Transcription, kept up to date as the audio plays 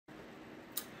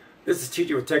This is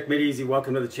TJ with Tech Made Easy.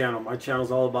 Welcome to the channel. My channel is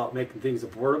all about making things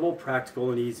affordable, practical,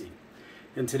 and easy.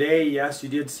 And today, yes, you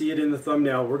did see it in the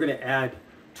thumbnail, we're going to add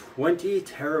 20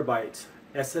 terabytes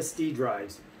SSD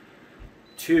drives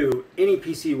to any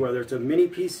PC, whether it's a mini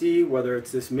PC, whether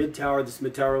it's this mid-tower. This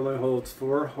mid-tower only holds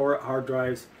 4 hard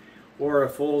drives, or a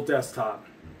full desktop.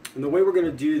 And the way we're going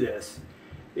to do this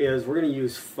is we're going to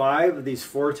use 5 of these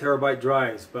 4 terabyte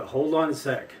drives. But hold on a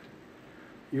sec.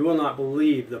 You will not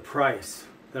believe the price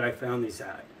that I found these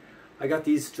at. I got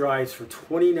these drives for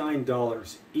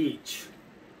 $29 each.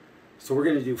 So we're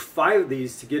going to do 5 of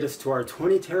these to get us to our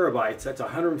 20 terabytes. That's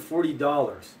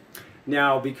 $140.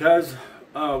 Now, because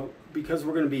we're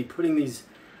going to be putting these,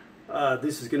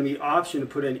 this is going to be option to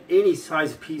put in any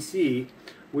size PC,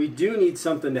 we do need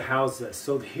something to house this.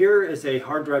 So here is a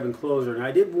hard drive enclosure, and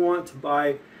I did want to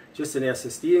buy just an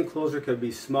SSD enclosure, could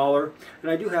be smaller, and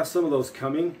I do have some of those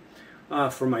coming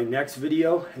for my next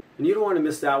video. And you don't want to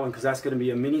miss that one because that's going to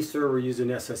be a mini server using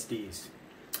SSDs,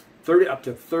 up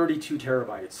to 32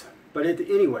 terabytes. But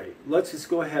anyway, let's just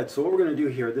go ahead. So what we're going to do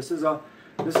here, this is a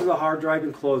hard drive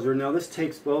enclosure. Now this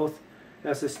takes both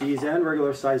SSDs and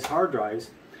regular size hard drives,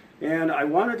 and I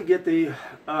wanted to get the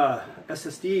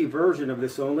SSD version of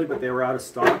this only, but they were out of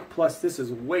stock. Plus this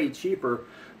is way cheaper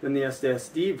than the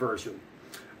SSD version.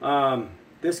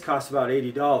 This costs about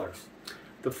 $80.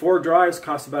 The 4 drives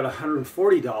cost about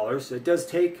 $140. It does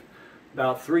take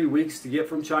about 3 weeks to get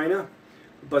from China,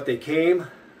 but they came.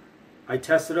 I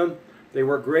tested them. They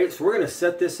work great. So we're going to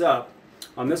set this up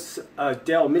on this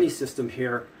Dell mini system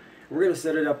here. We're going to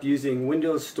set it up using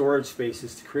Windows storage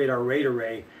spaces to create our RAID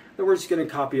array. Then we're just going to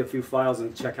copy a few files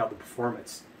and check out the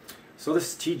performance. So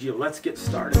this is TG. Let's get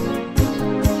started.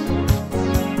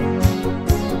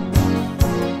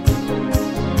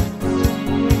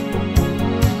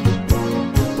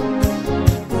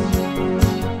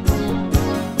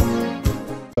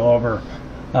 Over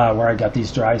where I got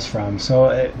these drives from.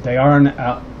 So they are on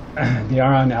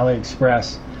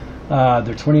AliExpress.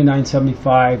 They're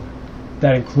 $29.75.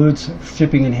 That includes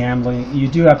shipping and handling. You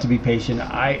do have to be patient.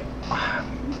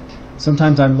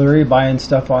 Sometimes I'm leery buying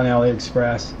stuff on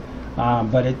AliExpress,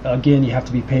 but again, you have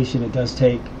to be patient. It does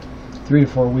take 3 to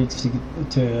 4 weeks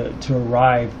to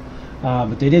arrive,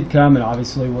 but they did come, and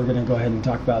obviously we're going to go ahead and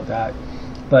talk about that.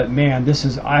 But man,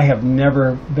 I have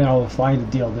never been able to find a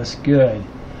deal this good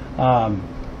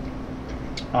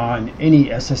on any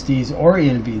SSDs or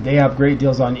Nvme. They have great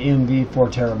deals on Nvme 4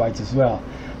 terabytes as well.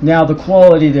 Now the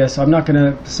quality of this, I'm not going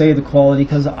to say the quality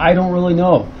because I don't really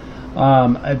know.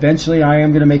 Eventually I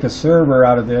am going to make a server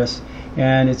out of this,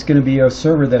 and it's going to be a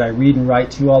server that I read and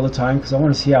write to all the time because I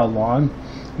want to see how long,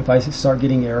 if I start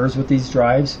getting errors with these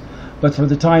drives. But for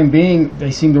the time being,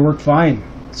 they seem to work fine.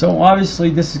 So obviously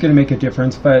this is going to make a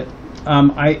difference, but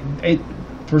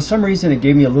for some reason it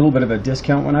gave me a little bit of a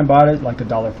discount when I bought it, like a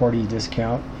 $1.40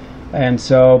 discount. And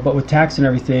so, but with tax and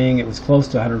everything, it was close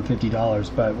to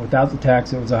 $150, but without the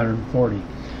tax it was $140.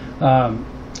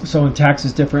 So when tax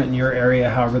is different in your area,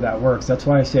 however that works, that's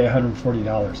why I say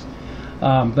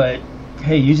 $140. But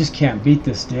hey, you just can't beat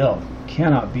this deal.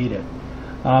 Cannot beat it.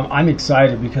 I'm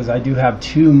excited because I do have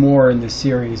 2 more in this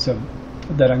series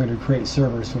that I'm going to create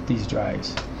servers with these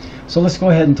drives. So let's go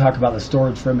ahead and talk about the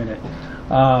storage for a minute.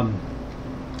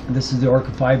 This is the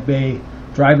ORICO 5-bay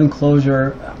drive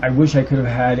enclosure. I wish I could have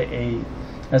had a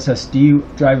SSD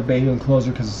drive bay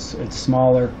enclosure because it's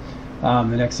smaller. The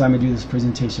next time I do this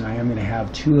presentation, I am going to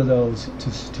have 2 of those,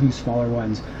 2 smaller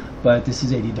ones, but this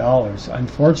is $80.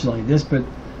 Unfortunately, the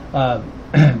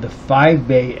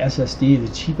 5-bay SSD,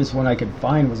 the cheapest one I could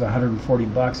find was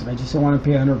 $140, and I just don't want to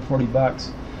pay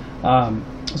 $140.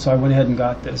 So I went ahead and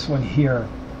got this one here.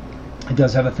 It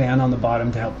does have a fan on the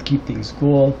bottom to help keep things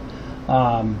cool.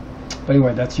 But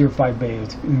anyway, that's your 5-bay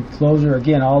enclosure.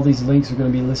 Again, all these links are going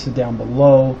to be listed down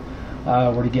below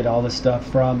where to get all this stuff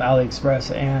from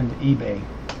AliExpress and eBay.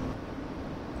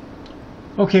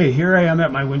 Okay, here I am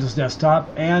at my Windows desktop,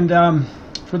 and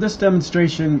for this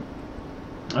demonstration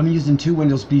I'm using 2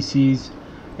 Windows PCs,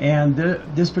 and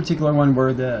this particular one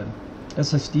where the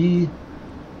SSD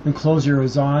enclosure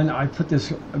is on, I put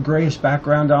this grayish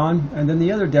background on, and then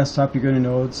the other desktop you're going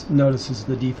to notice is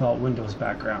the default Windows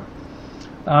background.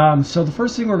 So the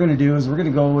first thing we're going to do is we're going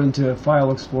to go into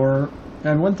File Explorer,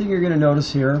 and one thing you're going to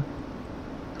notice here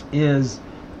is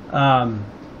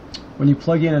when you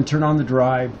plug in and turn on the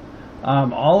drive,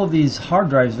 all of these hard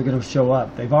drives are going to show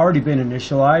up. They've already been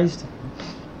initialized.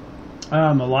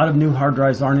 A lot of new hard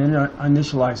drives aren't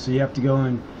initialized, so you have to go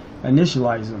and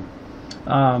initialize them.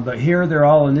 But here they're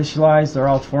all initialized, they're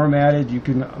all formatted. You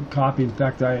can copy. In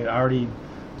fact, I already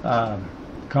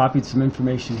copied some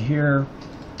information here.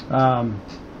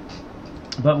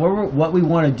 But what we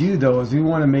want to do though is we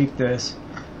want to make this,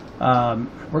 we're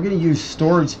going to use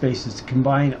storage spaces to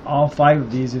combine all 5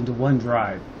 of these into one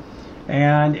drive.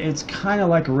 And it's kind of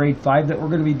like a RAID 5 that we're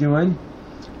going to be doing.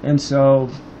 And so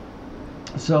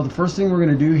the first thing we're going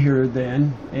to do here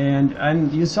then,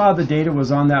 and you saw the data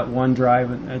was on that one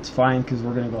drive, and it's fine because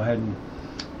we're going to go ahead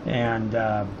and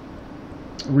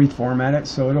reformat it,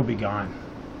 so it'll be gone.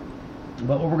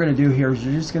 But what we're going to do here is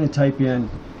you're just going to type in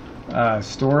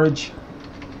storage,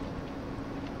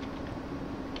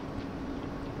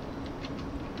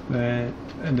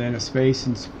 and then a space,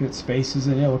 and hit spaces,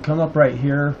 and it'll come up right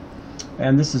here.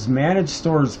 And this is manage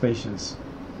storage spaces.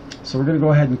 So we're going to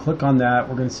go ahead and click on that.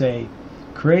 We're going to say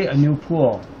create a new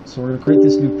pool. So we're going to create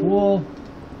this new pool,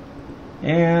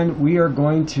 and we are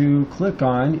going to click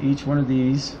on each one of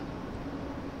these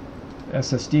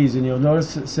SSDs, and you'll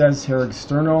notice it says here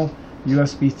external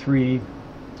USB 3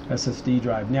 SSD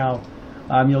drive. Now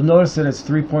you'll notice that it's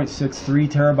 3.63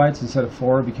 terabytes instead of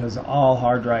 4, because all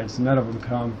hard drives, none of them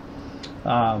come,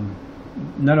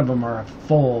 none of them are a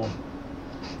full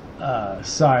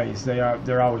size.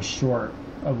 They're always short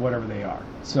of whatever they are,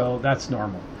 so that's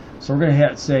normal. So we're going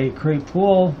to say create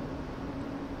pool.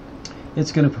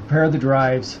 It's going to prepare the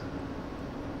drives,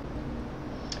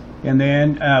 and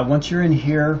then once you're in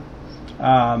here,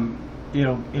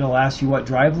 it'll ask you what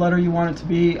drive letter you want it to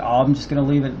be. I'm just going to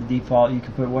leave it default. You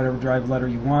can put whatever drive letter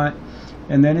you want,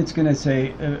 and then it's going to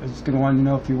say it's going to want to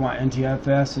know if you want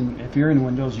NTFS, and if you're in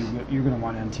Windows, you're going to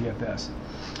want NTFS.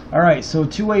 All right, so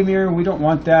two-way mirror, we don't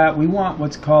want that. We want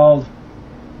what's called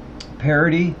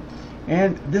parity,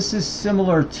 and this is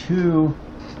similar to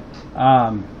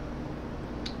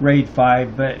RAID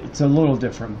 5, but it's a little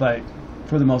different. But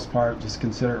for the most part, just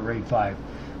consider it RAID 5.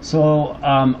 So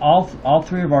all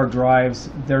 3 of our drives,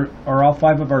 all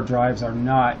 5 of our drives are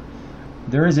not.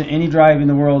 There isn't any drive in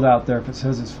the world out there, if it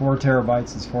says it's 4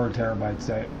 terabytes, it's 4 terabytes.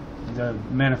 The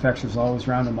manufacturers always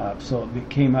round them up, so it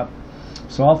came up.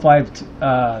 So all 5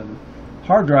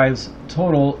 hard drives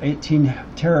total 18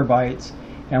 terabytes,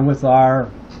 and with our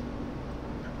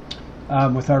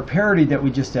parity that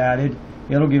we just added,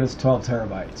 it'll give us 12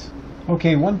 terabytes.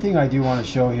 Okay, one thing I do want to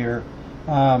show here,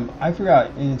 I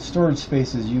forgot, in storage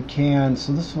spaces you can,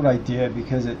 so this is what I did,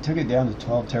 because it took it down to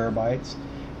 12 terabytes,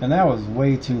 and that was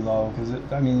way too low, because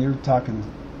I mean, you're talking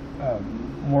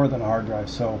more than a hard drive.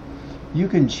 So you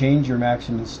can change your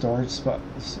maximum storage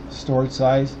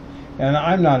size, and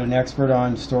I'm not an expert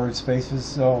on storage spaces,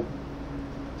 so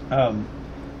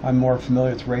I'm more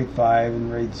familiar with RAID 5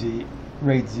 and RAID Z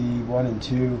 1 and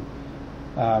 2,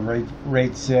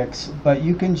 RAID 6, but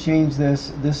you can change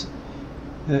this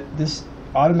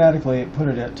automatically. It put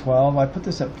it at 12. I put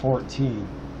this at 14,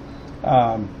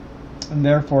 and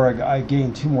therefore I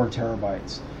gained 2 more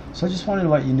terabytes. So I just wanted to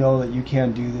let you know that you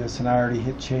can do this, and I already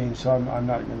hit change, so I'm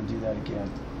not going to do that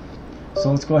again. So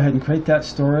let's go ahead and create that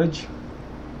storage.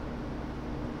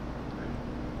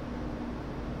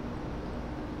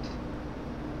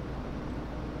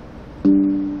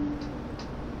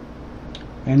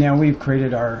 And now we've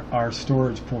created our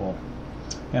storage pool,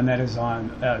 and that is on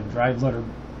drive letter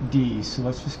D. So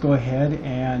let's just go ahead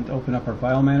and open up our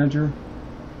file manager,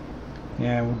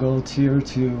 and we'll go to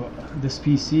this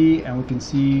PC, and we can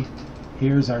see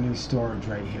here's our new storage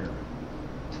right here.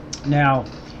 Now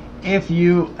if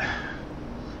you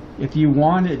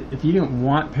didn't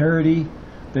want parity,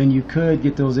 then you could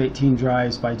get those 18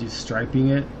 drives by just striping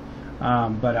it,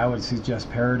 but I would suggest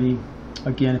parity.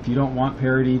 Again, if you don't want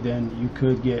parity, then you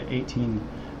could get 18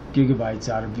 gigabytes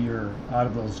out of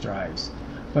those drives.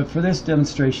 But for this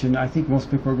demonstration, I think most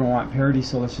people are going to want parity,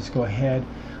 so let's just go ahead.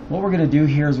 What we're going to do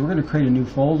here is we're going to create a new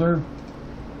folder.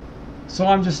 So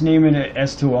I'm just naming it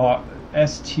STOR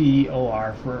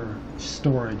for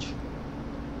storage.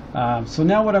 So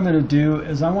now what I'm going to do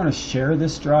is I want to share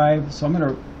this drive. So I'm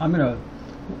going to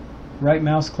right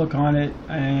mouse click on it,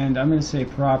 and I'm going to say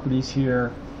properties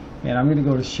here, and I'm going to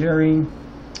go to sharing,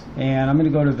 and I'm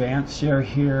going to go to advanced share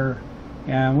here,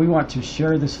 and we want to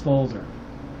share this folder.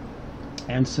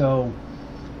 And so,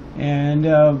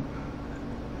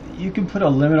 you can put a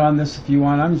limit on this if you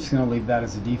want. I'm just going to leave that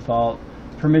as a default.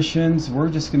 Permissions, we're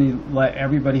just going to let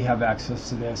everybody have access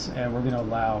to this, and we're going to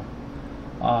allow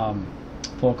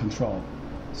full control.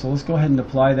 So let's go ahead and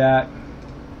apply that.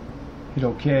 Hit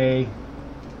OK.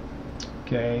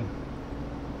 OK.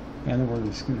 And then we're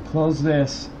just going to close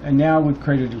this, and now we've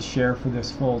created a share for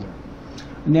this folder.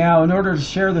 Now in order to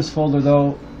share this folder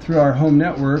though through our home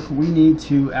network, we need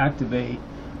to activate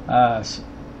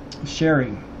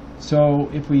sharing. So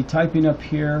if we type in up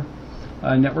here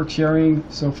network sharing,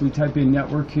 so if we type in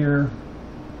network here,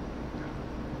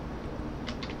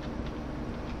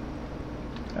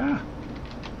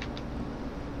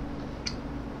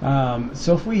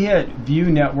 So if we hit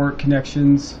view network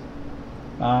connections,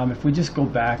 if we just go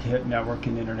back, hit network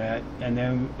and internet, and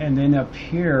then up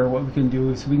here what we can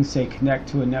do is we can say connect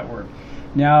to a network.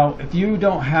 Now if you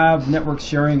don't have network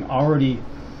sharing already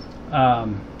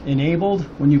enabled,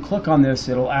 when you click on this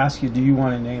it'll ask you, do you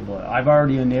want to enable it? I've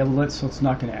already enabled it, so it's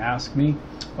not going to ask me.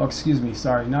 Oh, excuse me,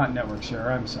 sorry, not network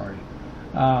share, I'm sorry.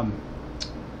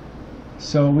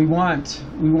 So we want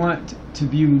to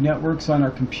view networks on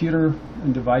our computer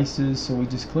and devices, so we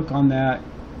just click on that,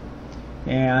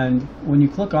 and when you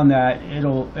click on that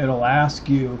it'll ask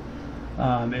you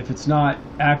if it's not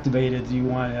activated, do you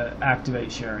want to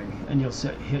activate sharing, and you'll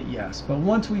hit yes. But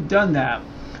once we've done that,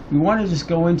 we want to just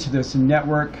go into this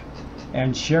network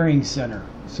and sharing center,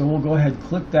 so we'll go ahead and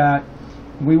click that.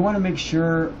 We want to make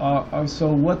sure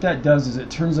so what that does is it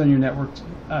turns on your network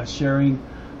sharing.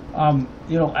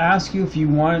 It'll ask you if you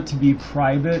want it to be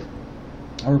private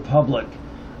or public.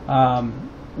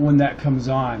 When that comes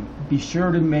on, be sure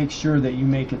to make sure that you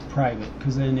make it private,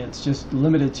 because then it's just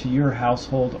limited to your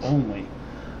household only.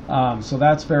 So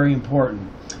that's very important.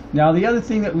 Now the other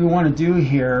thing that we want to do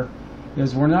here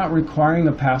is we're not requiring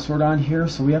a password on here,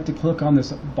 so we have to click on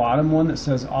this bottom one that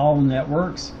says all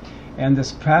networks, and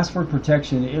this password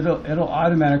protection, it'll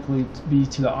automatically be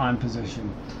to the on position.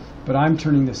 But I'm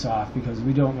turning this off because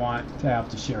we don't want to have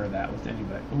to share that with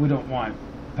anybody. We don't want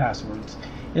passwords.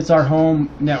 It's our home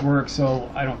network, so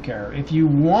I don't care. If you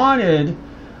wanted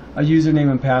a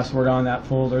username and password on that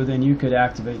folder, then you could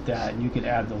activate that and you could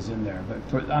add those in there. But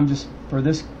for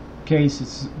this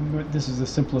case, this is the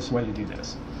simplest way to do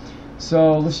this.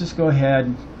 So let's just go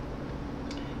ahead.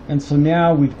 And so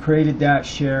now we've created that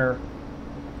share.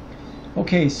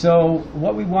 Okay, so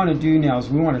what we want to do now is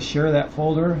we want to share that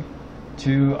folder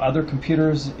to other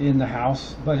computers in the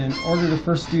house, but in order to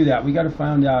first do that, we got to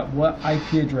find out what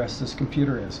IP address this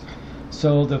computer is.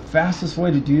 So the fastest way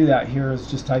to do that here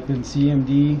is just type in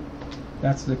CMD.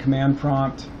 That's the command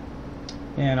prompt,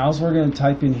 and all we're going to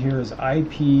type in here is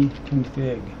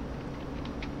ipconfig,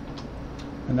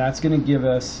 and that's going to give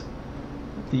us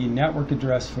the network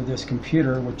address for this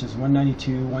computer, which is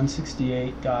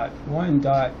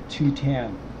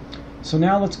 192.168.1.210. So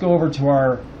now let's go over to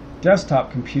our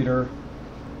desktop computer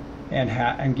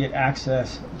and get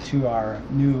access to our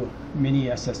new mini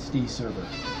SSD server.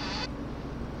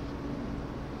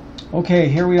 Okay,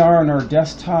 here we are on our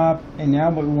desktop, and now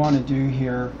what we want to do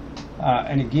here,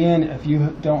 and again, if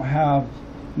you don't have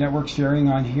network sharing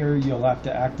on here, you'll have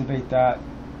to activate that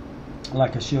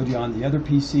like I showed you on the other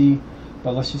PC.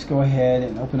 But let's just go ahead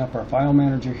and open up our file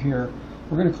manager here.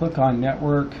 We're going to click on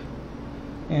network,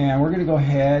 and we're going to go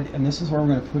ahead, and this is where we're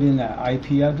going to put in that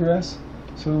IP address.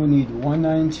 So we need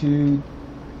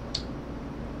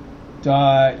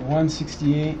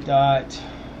 192.168.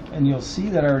 And you'll see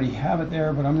that I already have it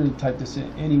there, but I'm going to type this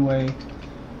in anyway.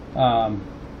 And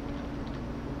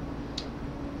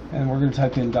we're going to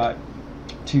type in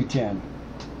 .210.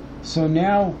 So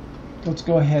now let's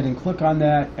go ahead and click on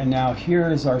that, and now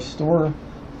here is our store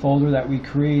folder that we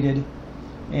created,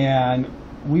 and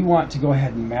we want to go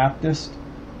ahead and map this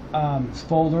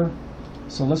folder.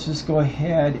 So let's just go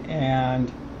ahead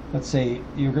and let's say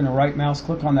you're going to right mouse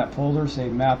click on that folder, say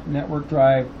map network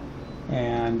drive,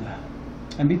 and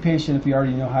be patient if you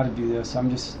already know how to do this.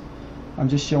 I'm just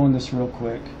showing this real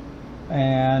quick,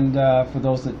 and for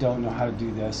those that don't know how to do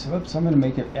this, oops, I'm going to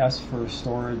make it S for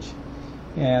storage,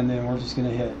 and then we're just going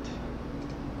to hit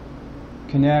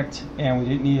connect, and we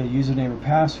didn't need a username or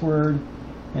password.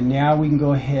 And now we can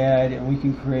go ahead and we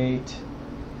can create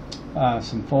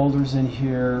some folders in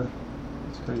here.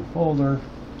 Let's create a folder,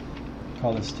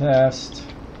 call this test,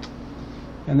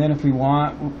 and then if we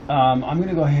want, I'm going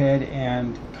to go ahead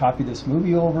and copy this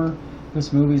movie over.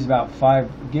 This movie is about 5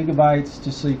 gigabytes,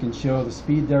 just so you can show the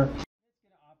speed there.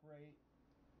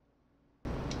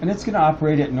 And it's going to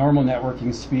operate at normal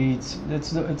networking speeds.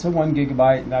 It's a 1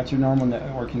 gigabyte, and that's your normal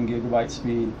networking gigabyte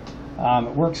speed.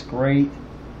 It works great,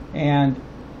 and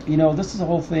you know, this is the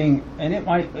whole thing, and it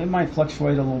might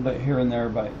fluctuate a little bit here and there,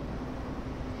 but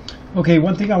okay.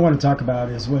 One thing I want to talk about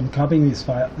is when copying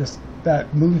that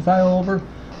movie file over.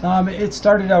 It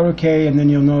started out okay, and then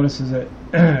you'll notice is that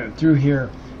through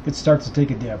here it starts to take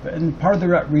a dip, and part of the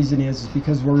reason is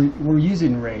because we're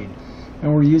using RAID,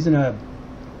 and we're using a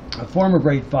former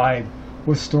grade 5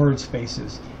 with storage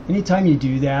spaces. Anytime you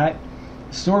do that,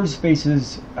 storage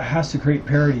spaces has to create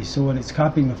parity, so when it's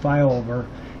copying the file over,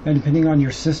 and depending on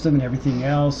your system and everything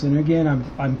else, and again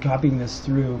I'm copying this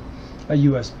through a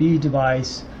USB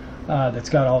device that's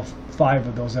got all 5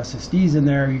 of those SSDs in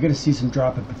there, you're going to see some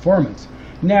drop in performance.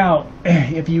 Now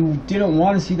if you didn't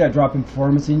want to see that drop in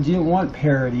performance and you didn't want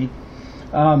parity,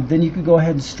 then you could go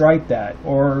ahead and stripe that,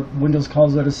 or Windows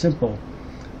calls it a simple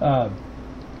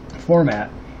format.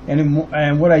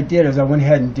 And what I did is I went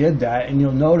ahead and did that, and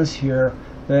you'll notice here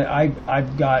that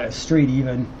I've got a straight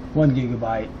even 1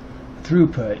 gigabyte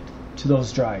throughput to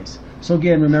those drives. So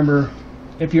again, remember,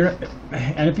 if you're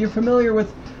familiar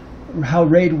with how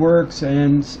RAID works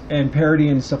and parity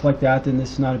and stuff like that, then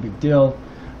this is not a big deal.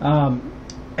 And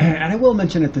I will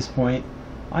mention at this point,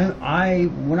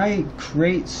 when I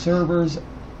create servers,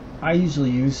 I usually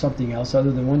use something else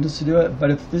other than Windows to do it.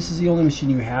 But if this is the only machine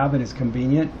you have and it's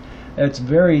convenient, it's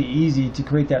very easy to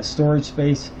create that storage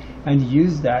space and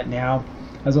use that now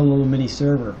as a little mini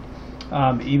server,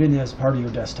 even as part of your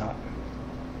desktop.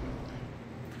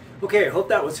 Okay, I hope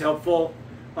that was helpful.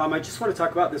 I just want to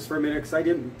talk about this for a minute because I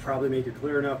didn't probably make it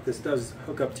clear enough. This does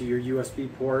hook up to your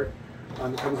USB port.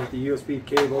 It comes with the USB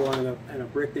cable and a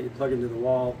brick that you plug into the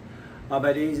wall.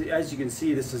 But as you can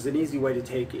see, this is an easy way to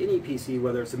take any PC,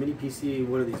 whether it's a mini PC,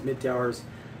 one of these mid towers.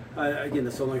 Again,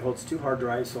 this only holds 2 hard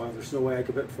drives, so there's no way I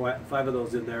could put 5 of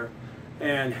those in there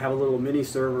and have a little mini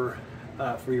server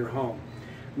for your home.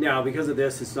 Now, because of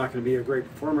this, it's not going to be a great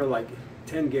performer like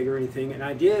 10 gig or anything. And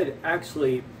I did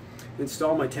actually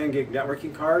install my 10 gig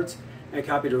networking cards and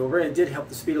copied it over. And it did help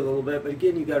the speed a little bit, but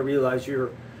again, you got to realize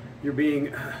you're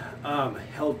being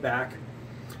held back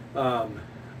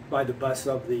by the bus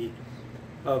of the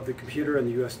computer and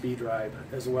the USB drive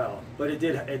as well. But it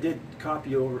did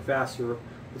copy over faster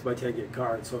with my 10 gig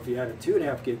card. So if you had a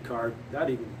 2.5 gig card, that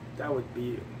would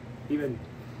be even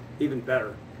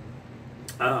better.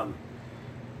 And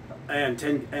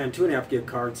 2.5 gig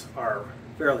cards are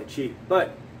fairly cheap.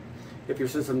 But if your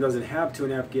system doesn't have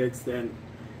 2.5 gigs, then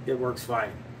it works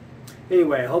fine.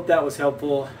 Anyway, I hope that was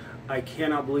helpful. I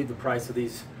cannot believe the price of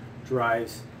these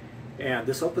drives, and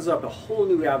this opens up a whole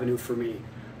new avenue for me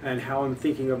and how I'm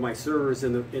thinking of my servers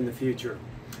in the future.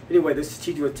 Anyway, this is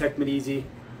TJ with Tech Made Easy.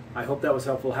 I hope that was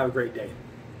helpful. Have a great day.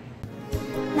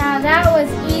 Now that was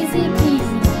easy peasy.